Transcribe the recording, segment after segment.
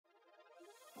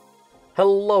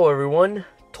Hello everyone,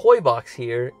 Toybox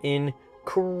here in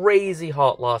crazy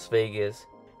hot Las Vegas,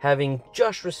 having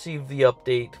just received the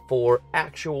update for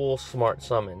actual Smart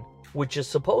Summon, which is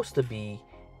supposed to be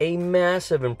a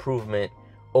massive improvement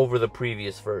over the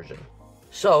previous version.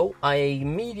 So I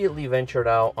immediately ventured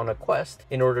out on a quest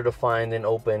in order to find and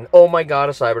open, oh my god,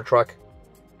 a Cybertruck.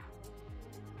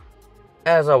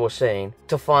 As I was saying,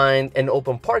 to find an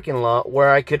open parking lot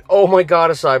where I could, oh my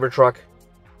god, a Cybertruck,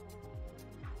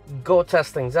 go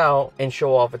test things out and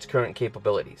show off its current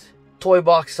capabilities.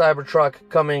 Toybox Cybertruck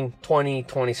coming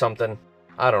 2020 something.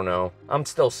 I don't know. I'm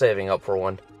still saving up for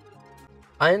one.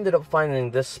 I ended up finding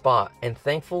this spot, and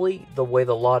thankfully, the way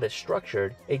the lot is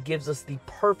structured, it gives us the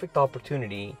perfect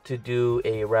opportunity to do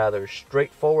a rather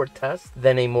straightforward test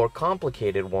than a more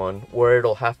complicated one where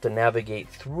it'll have to navigate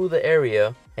through the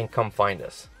area and come find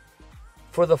us.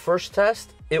 For the first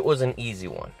test, it was an easy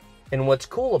one. And what's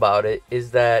cool about it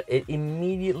is that it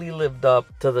immediately lived up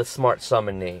to the Smart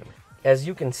Summon name. As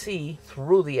you can see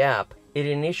through the app, it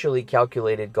initially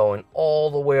calculated going all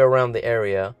the way around the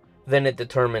area. Then it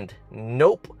determined,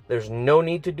 nope, there's no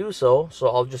need to do so, so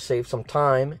I'll just save some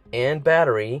time and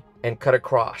battery and cut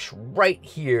across right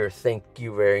here, thank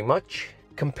you very much.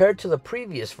 Compared to the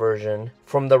previous version,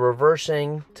 from the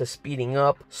reversing to speeding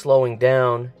up, slowing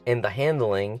down, and the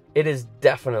handling, it is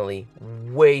definitely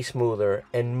way smoother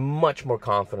and much more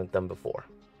confident than before.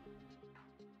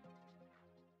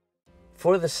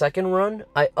 For the second run,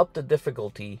 I upped the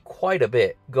difficulty quite a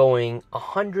bit, going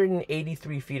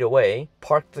 183 feet away,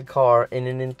 parked the car in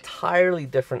an entirely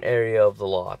different area of the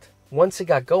lot. Once it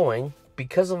got going,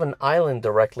 because of an island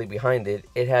directly behind it,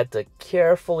 it had to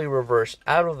carefully reverse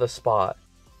out of the spot,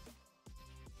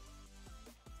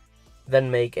 then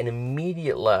make an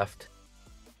immediate left,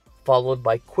 followed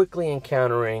by quickly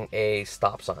encountering a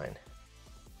stop sign.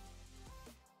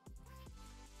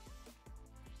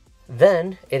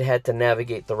 Then it had to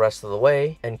navigate the rest of the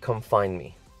way and come find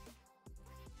me.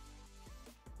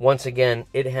 Once again,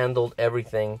 it handled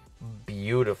everything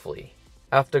beautifully.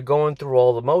 After going through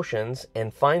all the motions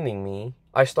and finding me,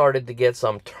 I started to get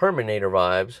some Terminator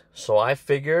vibes, so I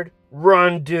figured,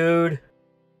 run, dude!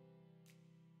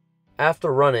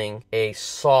 After running a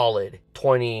solid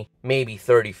 20, maybe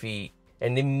 30 feet,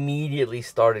 and immediately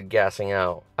started gassing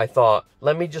out, I thought,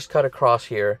 let me just cut across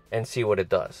here and see what it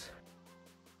does.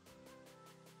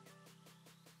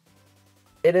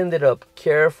 It ended up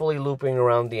carefully looping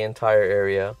around the entire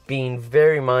area, being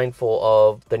very mindful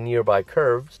of the nearby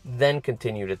curves, then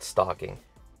continued its stalking.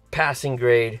 Passing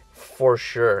grade for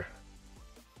sure.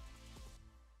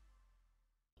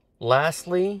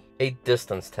 Lastly, a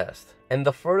distance test. And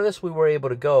the furthest we were able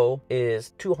to go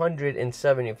is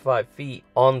 275 feet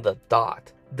on the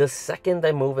dot. The second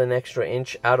I move an extra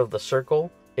inch out of the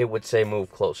circle, it would say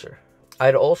move closer.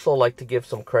 I'd also like to give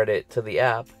some credit to the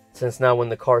app, since now when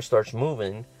the car starts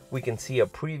moving, we can see a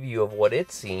preview of what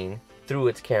it's seeing through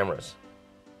its cameras.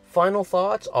 Final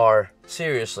thoughts are,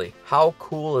 seriously, how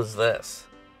cool is this?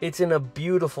 It's in a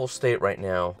beautiful state right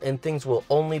now, and things will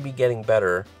only be getting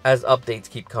better as updates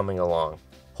keep coming along.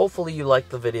 Hopefully you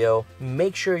liked the video.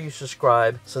 Make sure you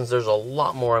subscribe since there's a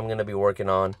lot more I'm going to be working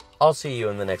on. I'll see you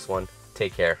in the next one.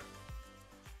 Take care.